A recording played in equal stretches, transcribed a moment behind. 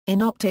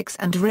In optics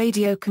and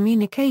radio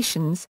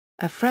communications,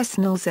 a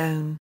Fresnel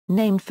zone,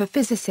 named for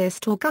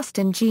physicist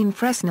Augustin-Jean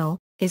Fresnel,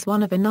 is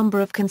one of a number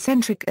of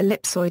concentric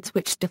ellipsoids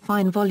which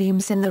define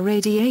volumes in the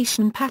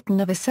radiation pattern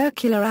of a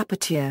circular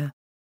aperture.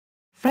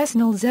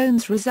 Fresnel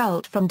zones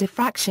result from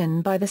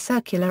diffraction by the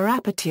circular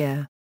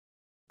aperture.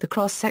 The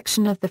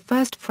cross-section of the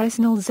first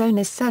Fresnel zone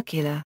is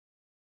circular.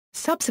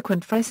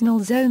 Subsequent Fresnel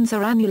zones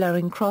are annular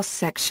in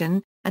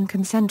cross-section, and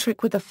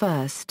concentric with the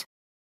first.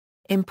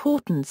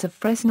 Importance of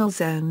Fresnel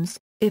zones: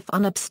 if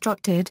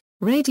unobstructed,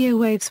 radio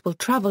waves will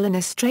travel in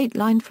a straight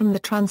line from the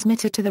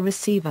transmitter to the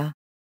receiver.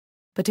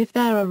 But if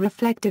there are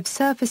reflective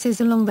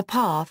surfaces along the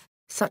path,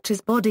 such as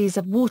bodies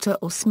of water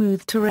or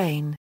smooth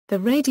terrain, the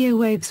radio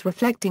waves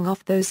reflecting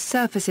off those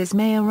surfaces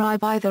may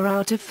arrive either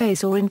out of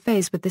phase or in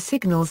phase with the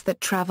signals that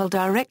travel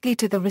directly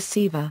to the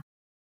receiver.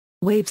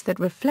 Waves that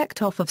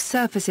reflect off of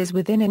surfaces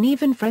within an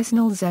even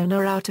Fresnel zone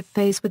are out of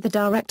phase with the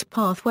direct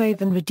path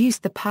wave and reduce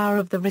the power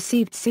of the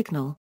received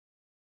signal.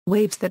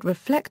 Waves that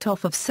reflect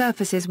off of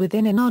surfaces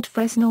within an odd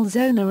Fresnel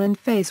zone are in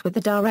phase with the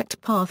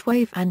direct path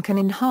wave and can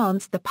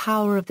enhance the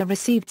power of the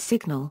received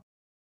signal.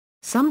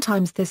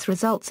 Sometimes this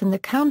results in the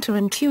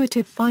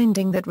counterintuitive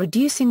finding that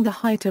reducing the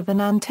height of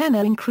an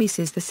antenna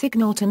increases the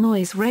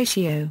signal-to-noise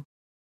ratio.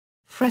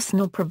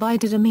 Fresnel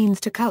provided a means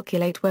to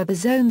calculate where the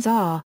zones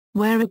are,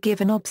 where a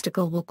given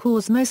obstacle will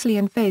cause mostly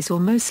in phase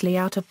or mostly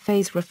out of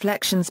phase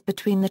reflections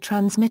between the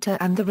transmitter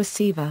and the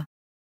receiver.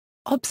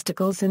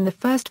 Obstacles in the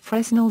first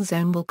Fresnel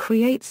zone will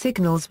create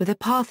signals with a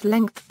path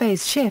length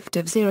phase shift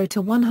of 0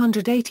 to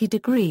 180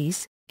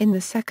 degrees, in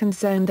the second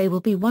zone they will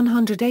be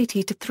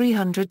 180 to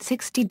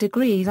 360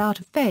 degrees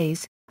out of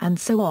phase, and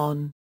so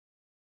on.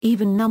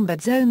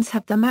 Even-numbered zones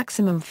have the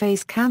maximum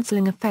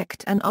phase-cancelling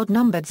effect and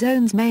odd-numbered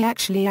zones may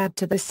actually add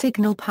to the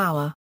signal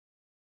power.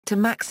 To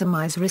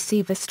maximize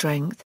receiver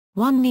strength,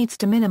 one needs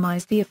to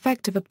minimize the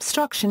effect of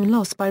obstruction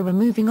loss by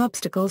removing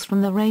obstacles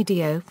from the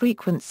radio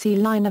frequency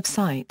line of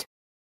sight.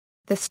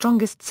 The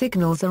strongest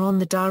signals are on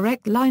the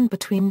direct line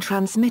between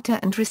transmitter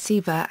and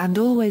receiver and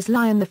always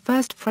lie in the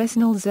first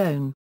Fresnel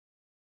zone.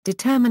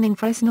 Determining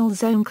Fresnel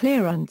zone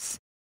clearance.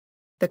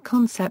 The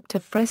concept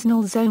of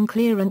Fresnel zone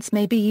clearance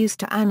may be used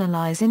to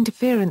analyze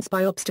interference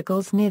by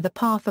obstacles near the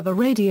path of a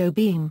radio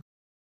beam.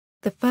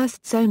 The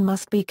first zone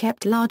must be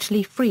kept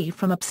largely free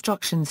from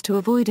obstructions to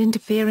avoid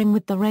interfering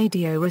with the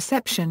radio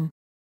reception.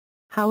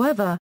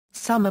 However,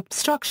 some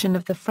obstruction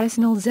of the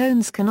Fresnel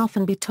zones can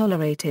often be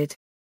tolerated.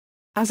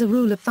 As a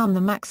rule of thumb, the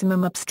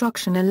maximum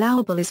obstruction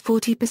allowable is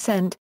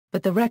 40%,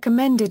 but the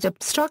recommended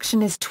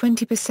obstruction is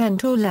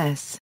 20% or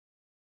less.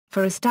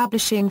 For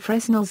establishing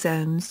Fresnel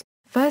zones,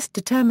 first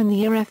determine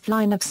the RF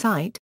line of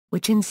sight,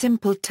 which in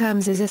simple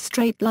terms is a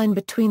straight line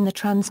between the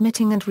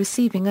transmitting and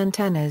receiving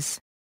antennas.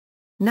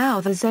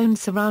 Now the zone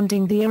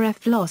surrounding the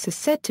RF loss is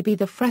said to be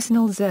the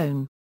Fresnel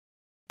zone.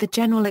 The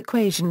general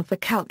equation for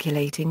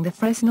calculating the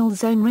Fresnel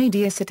zone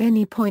radius at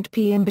any point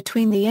P in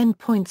between the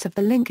endpoints of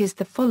the link is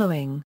the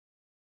following.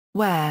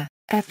 Where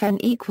Fn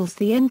equals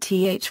the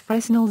nth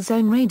Fresnel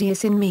zone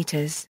radius in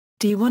meters,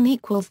 d1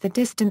 equals the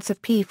distance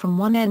of P from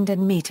one end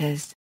in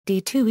meters,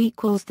 d2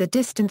 equals the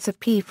distance of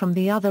P from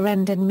the other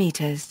end in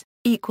meters,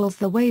 equals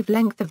the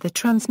wavelength of the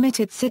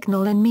transmitted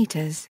signal in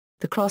meters.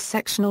 The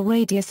cross-sectional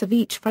radius of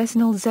each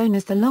Fresnel zone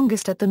is the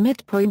longest at the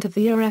midpoint of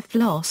the RF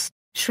loss,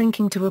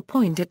 shrinking to a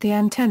point at the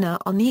antenna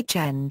on each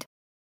end.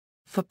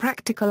 For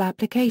practical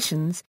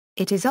applications,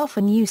 it is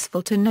often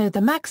useful to know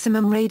the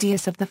maximum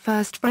radius of the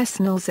first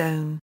Fresnel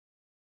zone.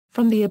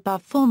 From the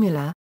above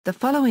formula, the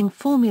following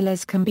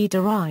formulas can be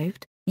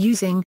derived,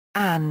 using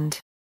and.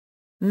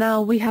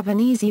 Now we have an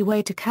easy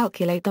way to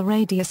calculate the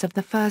radius of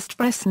the first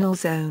Fresnel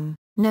zone,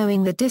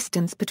 knowing the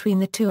distance between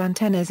the two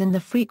antennas and the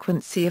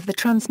frequency of the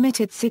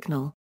transmitted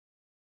signal.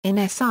 In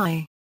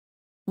SI,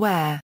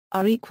 where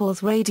R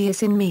equals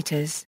radius in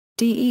meters,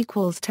 D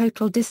equals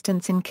total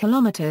distance in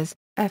kilometers,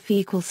 F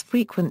equals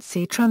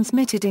frequency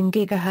transmitted in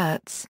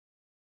gigahertz.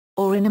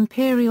 Or in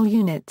imperial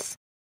units,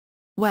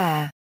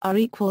 where R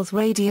equals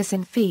radius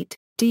in feet,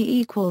 D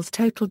equals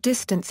total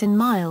distance in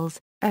miles,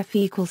 F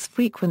equals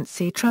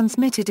frequency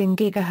transmitted in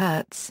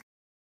gigahertz.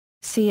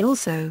 See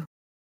also.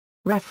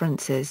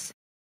 References.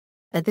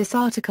 This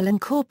article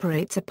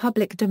incorporates a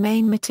public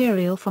domain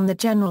material from the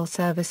General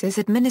Services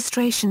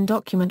Administration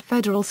document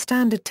Federal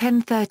Standard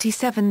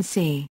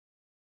 1037C.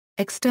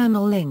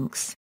 External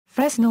links: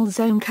 Fresnel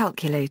zone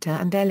calculator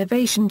and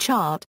elevation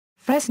chart,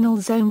 Fresnel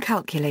zone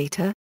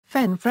calculator,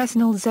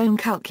 Fresnel zone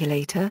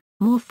calculator,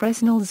 more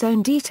Fresnel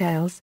zone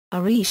details,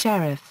 Ari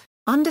Sheriff,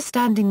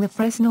 Understanding the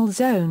Fresnel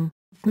Zone,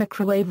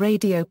 Microwave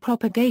Radio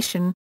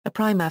Propagation, a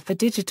primer for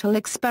digital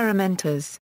experimenters.